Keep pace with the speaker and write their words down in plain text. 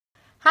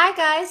Hi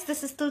guys,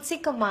 this is Tulsi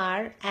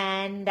Kumar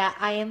and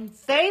I am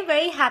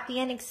very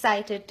happy and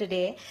excited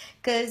today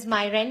because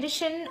my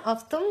rendition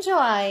of Tum Jo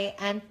Aaye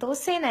and To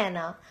Se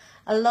Naina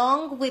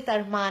along with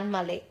Arman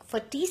Malik for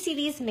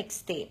T-Series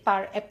Mixtape,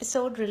 our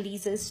episode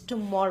releases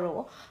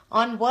tomorrow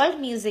on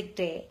World Music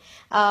Day.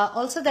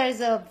 Also there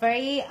is a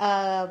very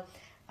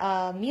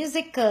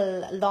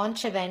musical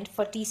launch event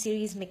for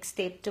T-Series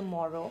Mixtape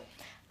tomorrow.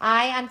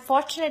 I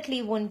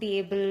unfortunately won't be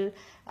able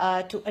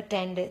to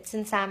attend it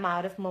since I'm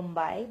out of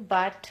Mumbai,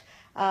 but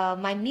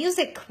my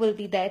music will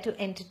be there to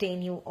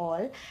entertain you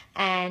all.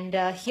 And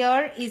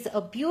here is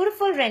a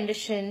beautiful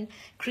rendition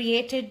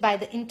created by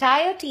the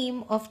entire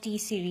team of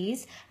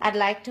T-Series. I'd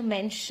like to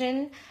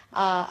mention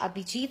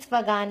Abhijit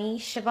Vagani,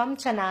 Shivam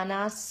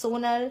Chanana,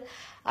 Sonal,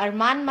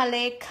 Arman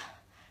Malik,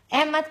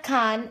 Ahmed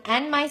Khan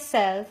and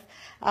myself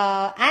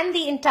and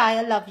the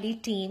entire lovely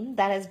team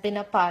that has been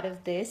a part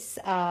of this.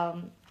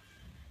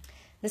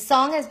 The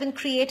song has been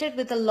created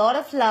with a lot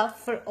of love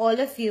for all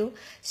of you.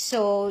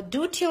 So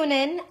do tune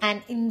in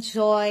and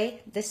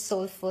enjoy this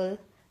soulful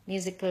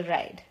musical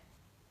ride.